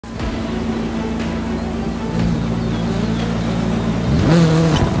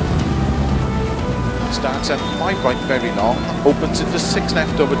starts at 5 right very long, opens into 6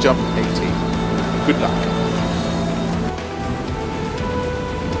 left over jump 80. Good luck.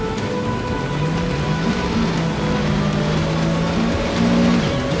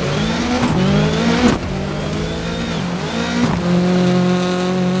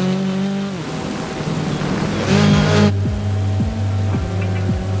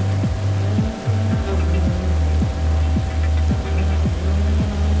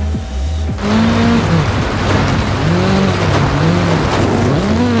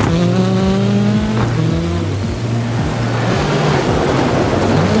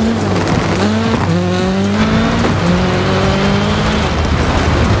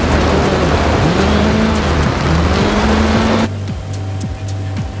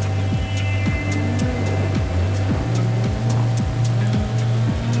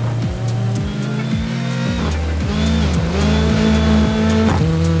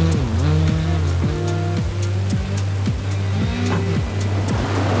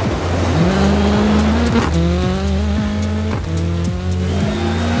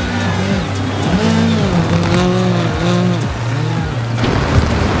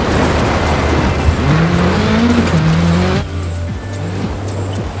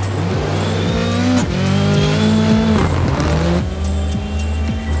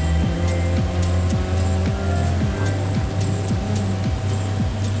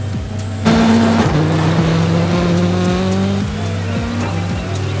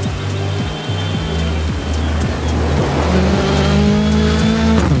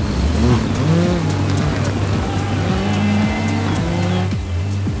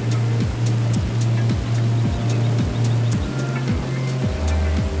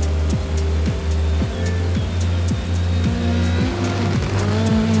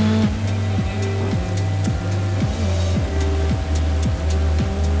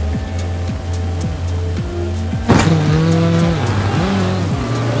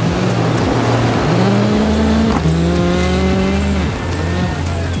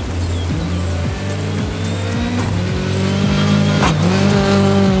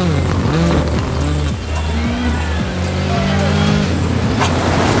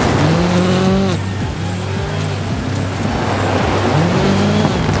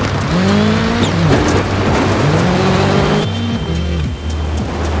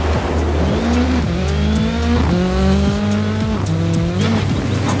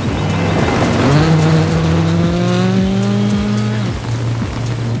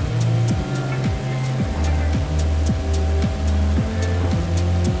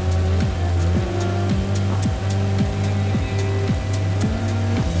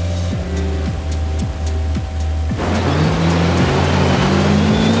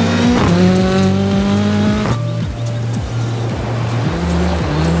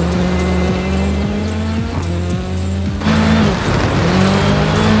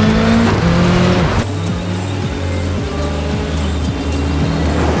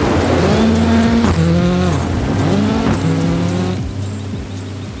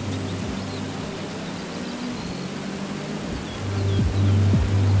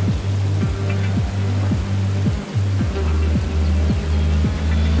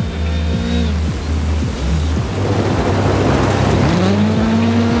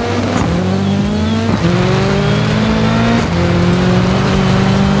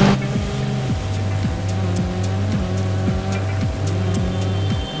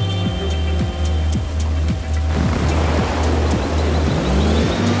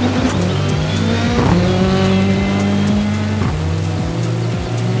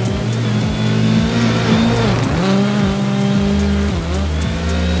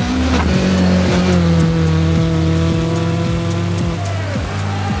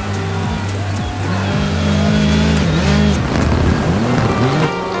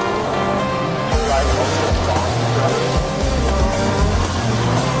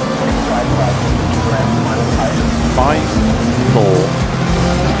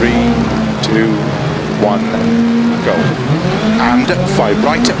 Go. And 5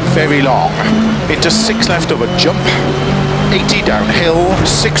 right, very long. Into 6 left over jump. 80 downhill,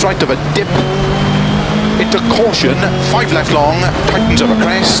 6 right over dip. Into caution, 5 left long, tightens over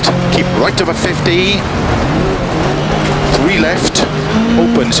crest. Keep right over 50. 3 left,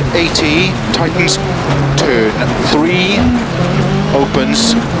 opens 80, tightens, turn 3,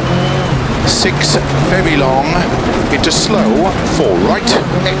 opens 6, very long, into slow, 4 right,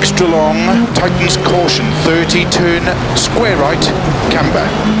 extra long, tightens caution, 30, turn, square right, camber.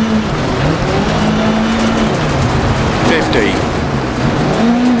 50,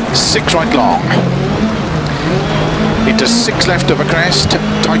 6 right long, into 6 left over crest,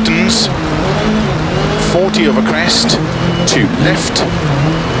 tightens, 40 over crest, 2 left,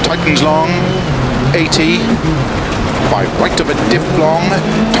 tightens long, 80, 5 right of a dip long,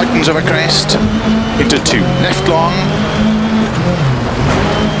 tightens over crest, into 2 left long,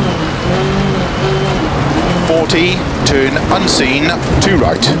 40, turn unseen, 2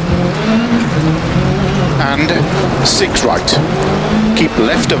 right, and 6 right, keep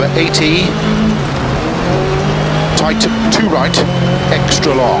left over 80, tight 2 right,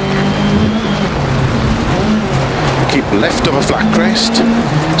 extra long, keep left of a flat crest,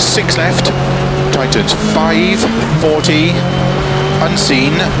 6 left, tightens 5, 40,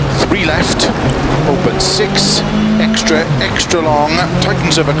 unseen, 3 left, open 6, extra long,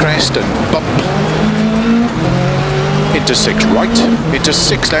 tightens of a crest and bump, into 6 right, into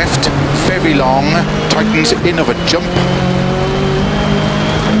 6 left, very long, tightens in of a jump,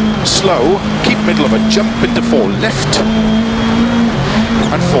 slow, keep middle of a jump into 4 left,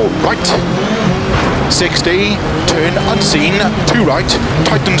 and 4 right, 60, turn unseen, 2 right,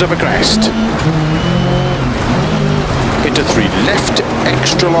 tightens of a crest, into 3 left,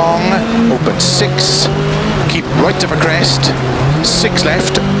 extra long, open 6, keep right of a crest, 6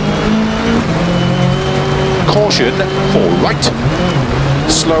 left, caution, 4 right,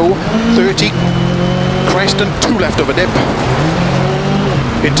 slow, 30, crest and 2 left of a dip,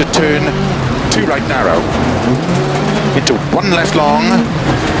 into turn, 2 right narrow, into 1 left long,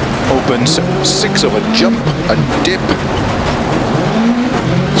 opens 6 of a jump and dip,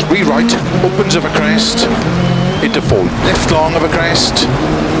 3 right, opens of a crest, into 4 left long of a crest,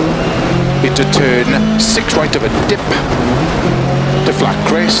 into turn, 6 right of a dip, to flat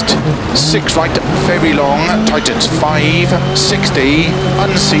crest, 6 right, very long, tightens 5, 60,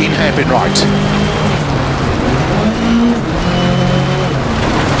 unseen, hairpin right,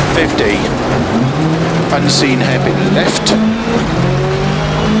 50, unseen, hairpin left,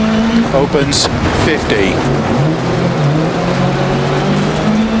 opens 50,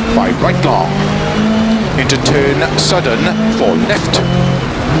 5 right long, into turn sudden, 4 left,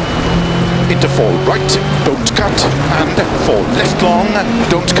 into 4 right, don't cut, and 4 left long,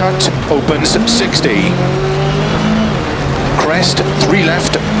 don't cut, opens 60, crest, 3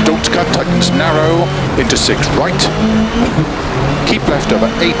 left, don't cut, tightens narrow, into 6 right, keep left over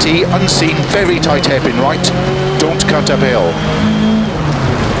 80, unseen, very tight hairpin right, don't cut uphill,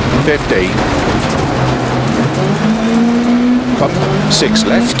 50, bump, 6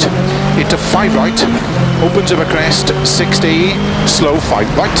 left, into 5 right, opens of a crest, 60, slow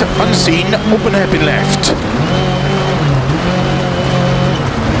 5 right, unseen, open hairpin left,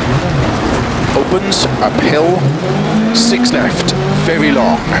 opens, uphill, 6 left, very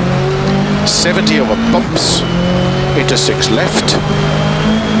long, 70 over bumps, into 6 left,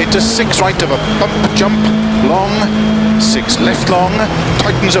 into 6 right of a bump, jump, long, 6 left long,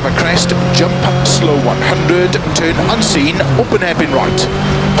 tightens of a crest, jump, slow 100, turn unseen, open hairpin right,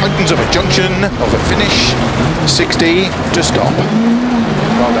 tightens of a junction, of a finish, 60, to stop.